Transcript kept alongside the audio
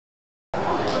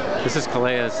This is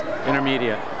Kalea's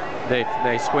intermediate.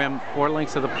 They swim 4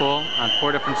 lengths of the pool on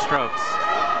 4 different strokes.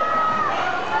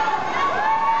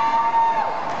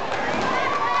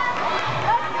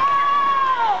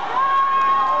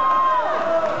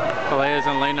 Kalea's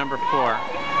in lane number 4.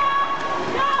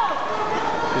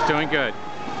 She's doing good.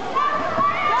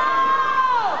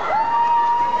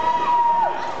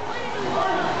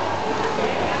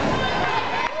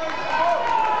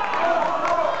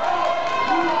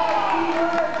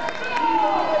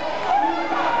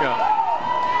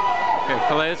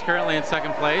 Kalea is currently in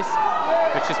 2nd place,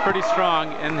 but she's pretty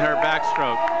strong in her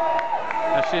backstroke.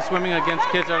 Now she's swimming against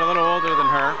kids that are a little older than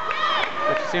her,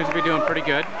 but she seems to be doing pretty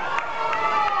good.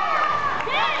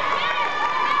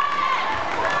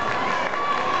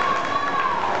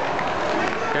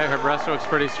 Okay, her breaststroke's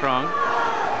pretty strong.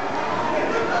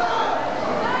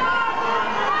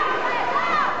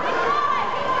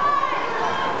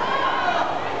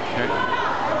 Okay.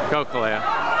 Go,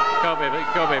 Kalea. Go, baby,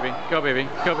 go, baby, go, baby,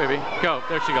 go, baby, go.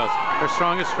 There she goes. Her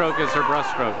strongest stroke is her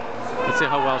breaststroke. Let's see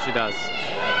how well she does.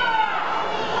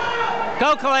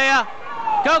 Go, Kalea!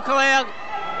 Go, Kalea!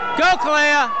 Go,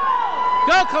 Kalea!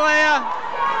 Go, Kalea!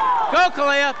 Go,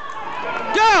 Kalea!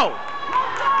 Go!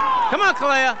 Come on,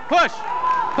 Kalea! Push!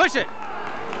 Push it!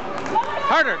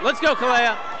 Harder! Let's go,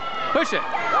 Kalea! Push it!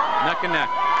 Neck and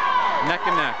neck. Neck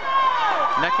and neck.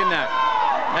 Neck and neck.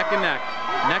 Neck and neck.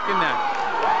 Neck and neck.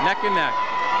 Neck and neck.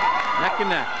 Neck and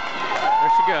neck. There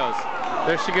she goes.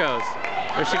 There she goes.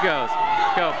 There she goes.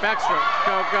 Go. Backstroke.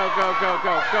 Go, go, go, go,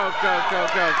 go, go, go, go,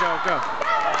 go, go, go.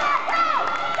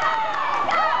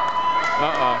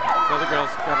 Uh-oh. So the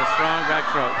girl's got a strong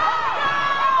backstroke.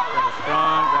 Got a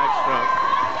strong backstroke.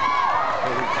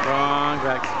 Strong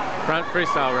back. Front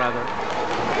freestyle, rather.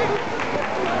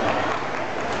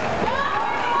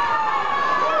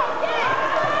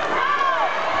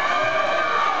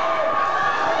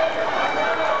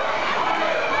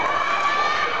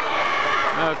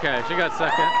 Okay, she got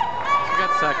 2nd. She got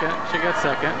 2nd. She got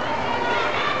 2nd.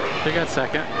 She got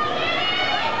 2nd.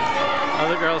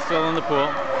 Other girl's still in the pool.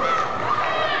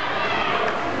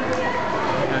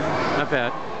 Okay, not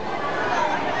bad.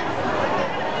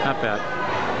 Not bad.